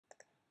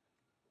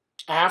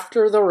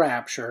After the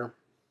rapture,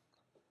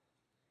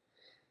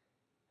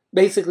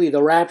 basically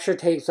the rapture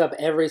takes up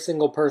every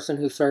single person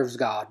who serves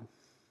God.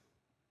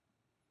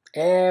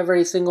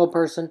 Every single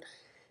person.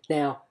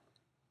 Now,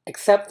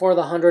 except for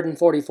the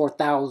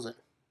 144,000.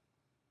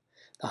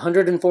 The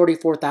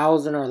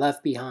 144,000 are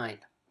left behind.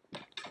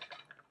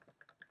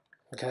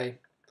 Okay?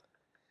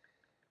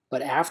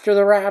 But after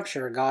the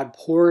rapture, God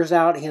pours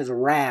out his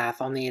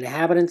wrath on the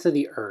inhabitants of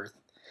the earth,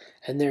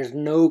 and there's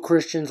no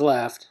Christians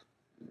left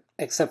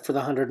except for the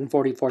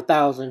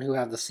 144,000 who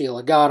have the seal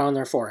of God on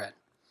their forehead.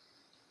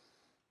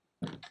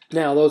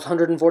 Now, those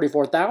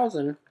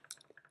 144,000,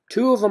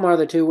 two of them are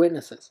the two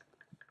witnesses.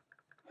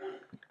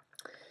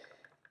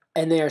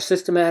 And they are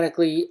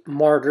systematically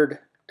martyred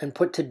and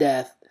put to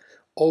death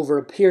over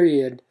a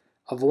period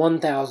of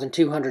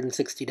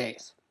 1,260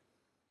 days.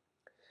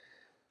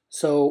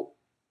 So,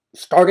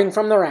 starting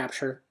from the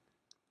rapture,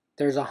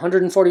 there's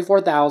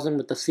 144,000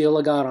 with the seal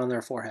of God on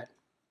their forehead.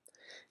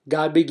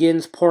 God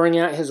begins pouring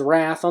out his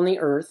wrath on the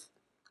earth.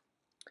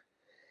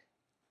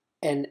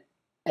 And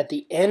at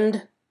the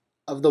end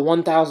of the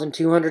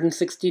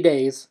 1,260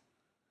 days,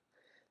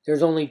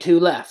 there's only two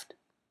left.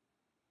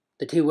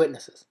 The two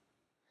witnesses.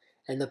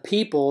 And the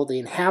people, the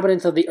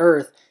inhabitants of the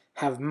earth,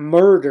 have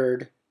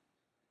murdered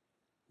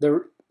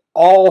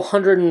all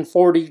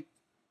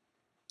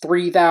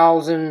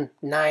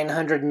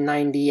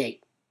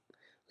 143,998,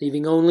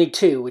 leaving only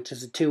two, which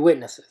is the two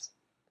witnesses.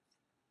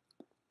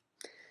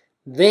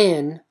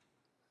 Then,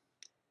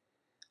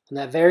 on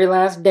that very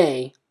last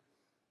day,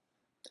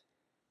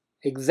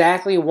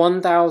 exactly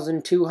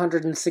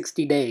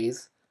 1,260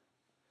 days.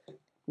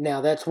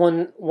 Now, that's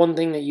one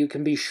thing that you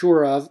can be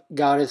sure of.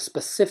 God is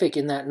specific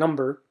in that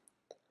number.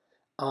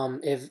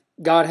 If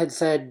God had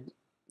said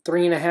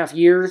 3.5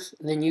 years,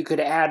 then you could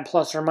add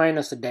plus or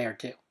minus a day or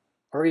two,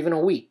 or even a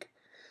week.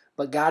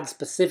 But God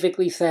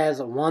specifically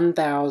says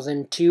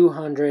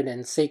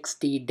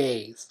 1,260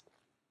 days.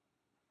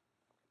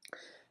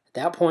 At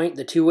that point,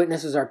 the two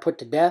witnesses are put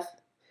to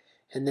death,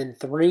 and then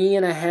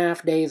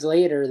 3.5 days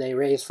later, they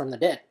raise from the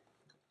dead.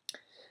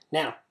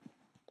 Now,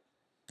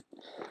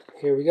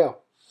 here we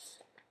go.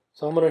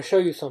 So I'm going to show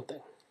you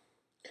something.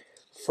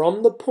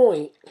 From the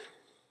point,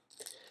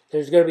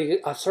 there's going to be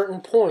a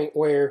certain point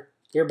where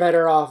you're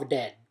better off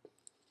dead.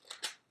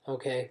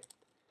 Okay?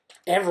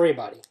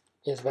 Everybody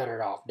is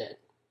better off dead.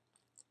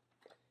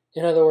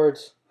 In other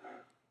words,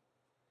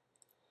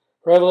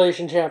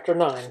 Revelation chapter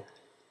 9.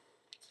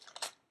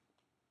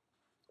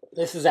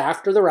 This is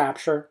after the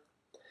rapture.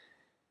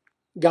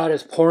 God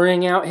is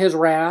pouring out his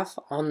wrath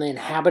on the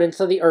inhabitants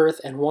of the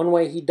earth, and one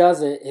way he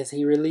does it is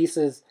he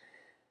releases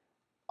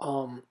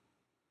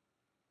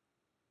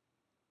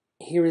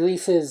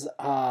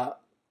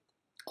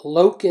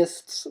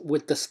locusts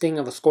with the sting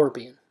of a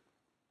scorpion.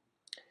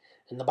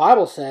 And the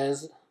Bible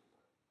says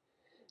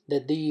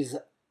that these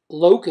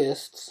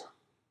locusts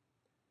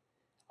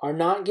are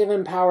not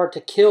given power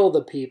to kill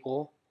the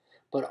people,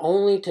 but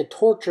only to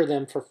torture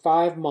them for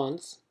 5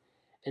 months,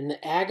 and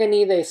the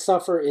agony they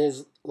suffer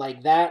is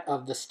like that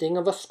of the sting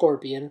of a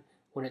scorpion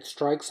when it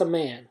strikes a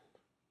man.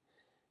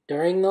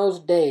 During those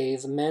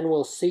days, men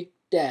will seek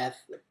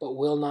death, but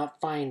will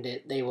not find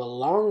it. They will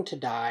long to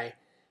die,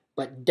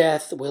 but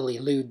death will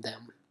elude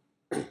them.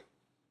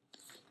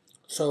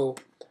 So,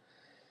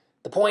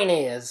 the point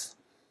is,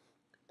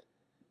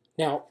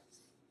 now,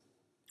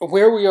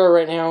 where we are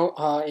right now,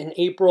 in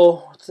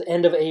April, it's the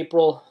end of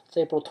April, it's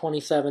April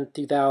 27th,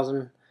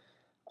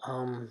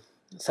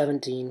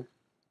 2017.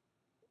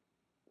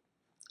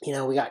 You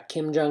know, we got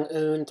Kim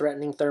Jong-un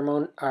threatening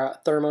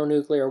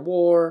thermonuclear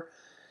war.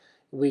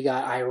 We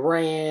got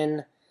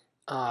Iran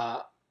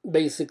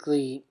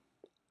basically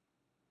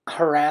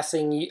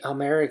harassing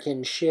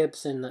American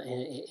ships in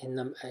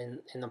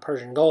the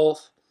Persian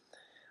Gulf.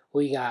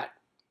 We got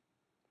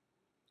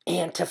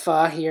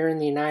Antifa here in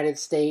the United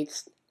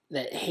States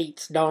that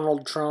hates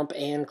Donald Trump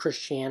and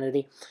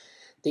Christianity.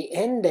 The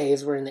end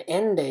days, we're in the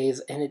end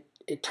days, and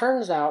it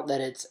turns out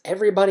that it's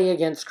everybody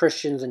against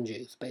Christians and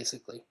Jews,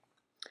 basically.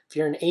 If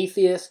you're an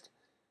atheist,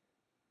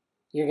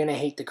 you're going to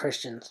hate the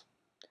Christians.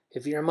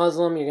 If you're a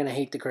Muslim, you're going to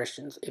hate the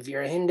Christians. If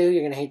you're a Hindu,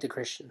 you're going to hate the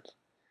Christians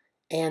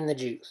and the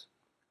Jews.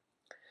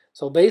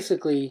 So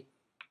basically,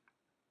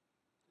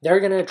 they're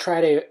going to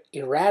try to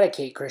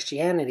eradicate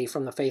Christianity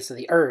from the face of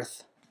the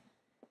earth.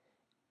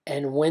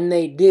 And when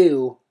they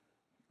do,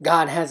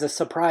 God has a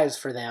surprise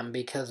for them,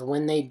 because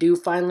when they do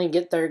finally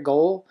get their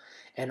goal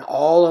and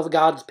all of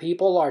God's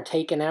people are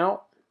taken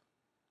out,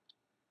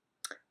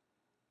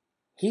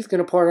 he's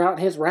going to pour out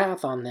his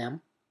wrath on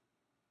them.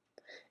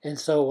 And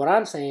so what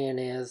I'm saying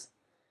is,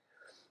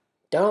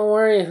 don't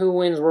worry who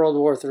wins World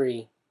War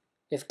III.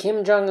 If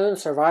Kim Jong-un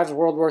survives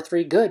World War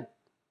III, good.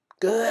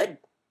 Good.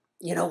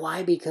 You know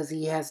why? Because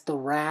he has the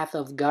wrath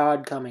of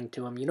God coming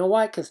to him. You know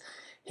why? Because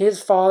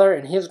his father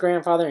and his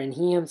grandfather and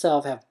he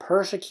himself have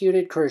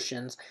persecuted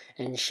Christians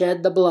and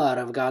shed the blood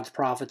of God's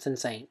prophets and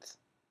saints.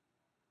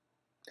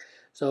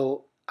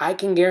 So I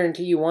can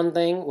guarantee you one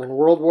thing: when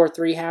World War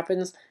III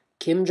happens,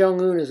 Kim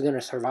Jong-un is going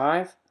to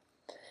survive,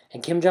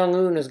 and Kim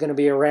Jong-un is going to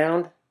be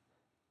around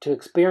to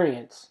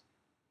experience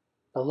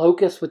The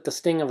locust with the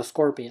sting of a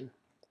scorpion.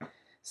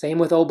 Same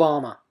with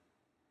Obama.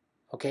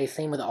 Okay,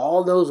 same with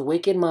all those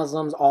wicked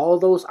Muslims, all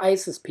those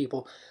ISIS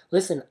people.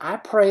 Listen, I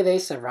pray they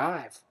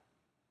survive.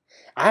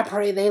 I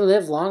pray they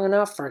live long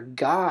enough for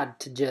God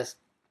to just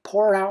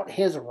pour out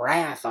his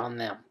wrath on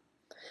them.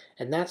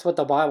 And that's what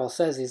the Bible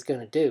says he's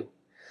going to do.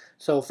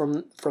 So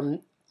from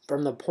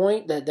the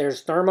point that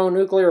there's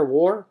thermonuclear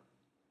war,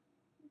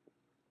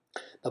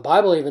 the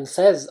Bible even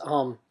says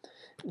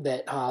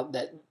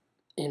that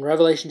in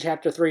Revelation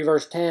chapter 3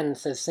 verse 10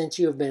 says, since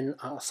you have been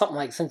something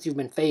like, since you've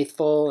been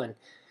faithful and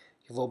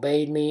you've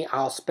obeyed me,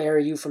 I'll spare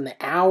you from the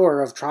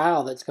hour of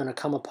trial that's going to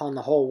come upon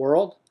the whole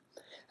world.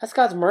 That's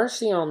God's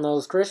mercy on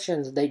those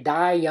Christians. They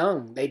die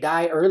young. They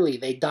die early.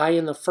 They die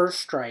in the first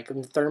strike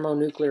in the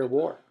thermonuclear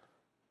war.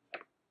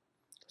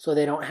 So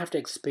they don't have to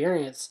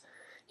experience,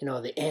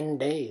 the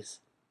end days.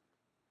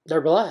 They're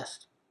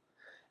blessed.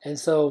 And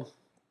so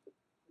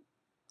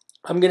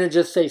I'm going to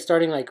just say,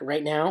 starting like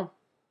right now,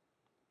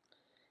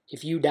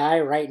 if you die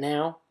right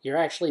now, you're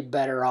actually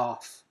better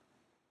off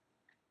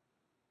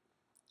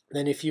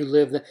than if you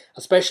live,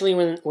 especially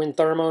when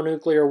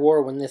thermonuclear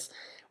war,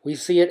 we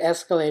see it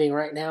escalating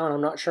right now, and I'm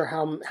not sure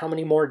how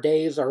many more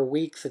days or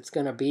weeks it's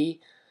going to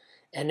be,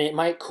 and it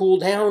might cool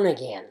down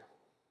again.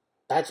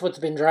 That's what's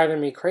been driving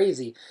me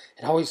crazy.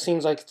 It always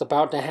seems like it's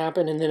about to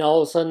happen, and then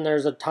all of a sudden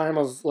there's a time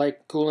of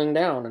like cooling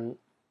down, and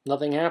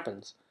nothing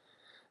happens.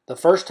 The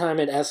first time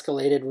it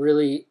escalated,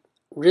 really,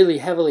 really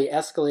heavily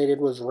escalated,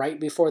 was right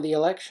before the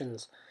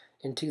elections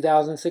in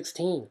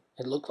 2016.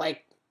 It looked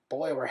like,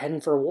 boy, we're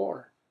heading for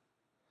war.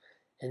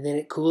 And then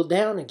it cooled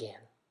down again.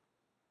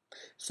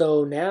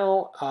 So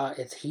now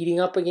it's heating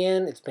up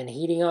again. It's been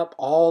heating up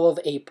all of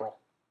April.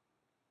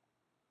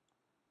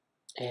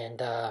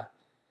 And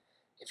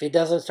if it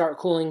doesn't start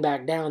cooling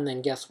back down,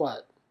 then guess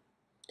what?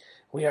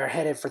 We are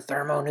headed for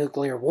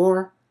thermonuclear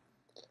war.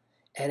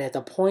 And at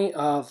the point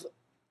of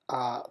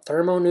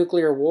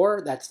thermonuclear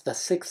war, that's the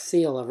sixth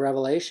seal of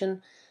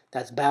Revelation.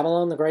 That's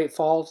Babylon the Great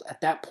falls.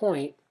 At that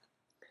point,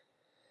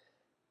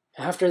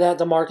 after that,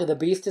 the mark of the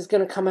beast is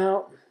going to come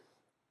out.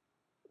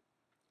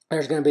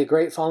 There's going to be a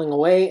great falling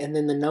away, and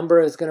then the number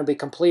is going to be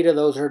complete of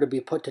those who are to be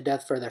put to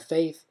death for their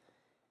faith.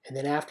 And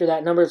then after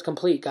that number is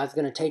complete, God's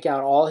going to take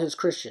out all his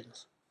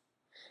Christians.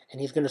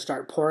 And he's going to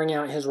start pouring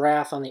out his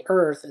wrath on the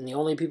earth, and the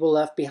only people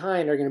left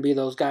behind are going to be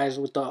those guys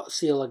with the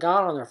seal of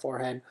God on their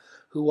forehead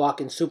who walk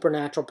in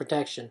supernatural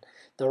protection.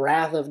 The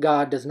wrath of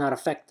God does not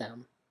affect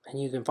them. And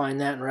you can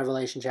find that in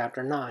Revelation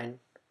chapter 9.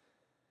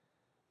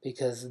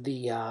 Because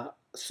the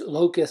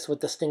locusts with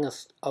the sting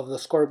of the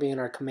scorpion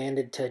are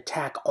commanded to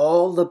attack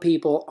all the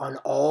people on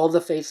all the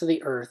face of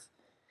the earth,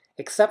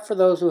 except for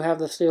those who have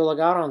the seal of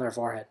God on their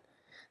forehead.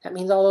 That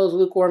means all those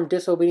lukewarm,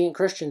 disobedient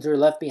Christians who are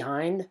left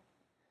behind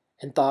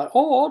and thought,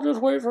 oh, I'll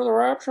just wait for the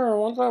rapture, and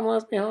once I'm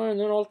left behind,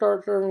 then I'll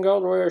start serving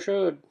God the way I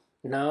should.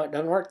 No, it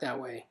doesn't work that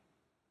way.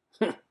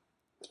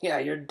 Yeah,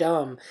 you're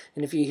dumb.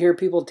 And if you hear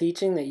people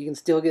teaching that you can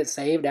still get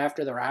saved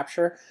after the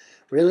rapture,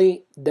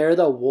 really, they're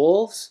the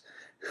wolves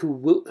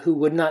who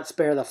would not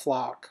spare the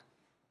flock.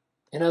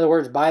 In other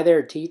words, by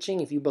their teaching,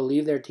 if you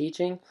believe their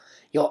teaching,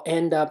 you'll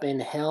end up in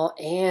hell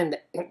and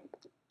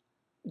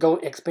go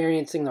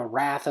experiencing the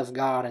wrath of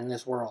God in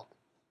this world.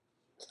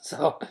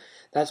 So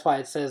that's why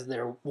it says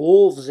they're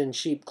wolves in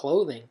sheep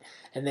clothing,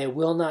 and they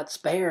will not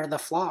spare the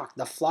flock.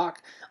 The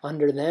flock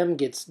under them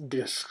gets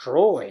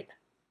destroyed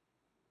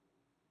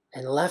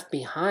and left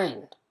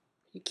behind.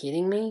 Are you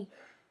kidding me?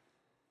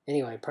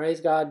 Anyway,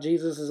 praise God.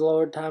 Jesus is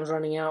Lord. Time's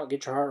running out.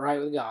 Get your heart right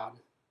with God.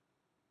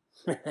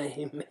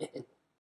 Amen.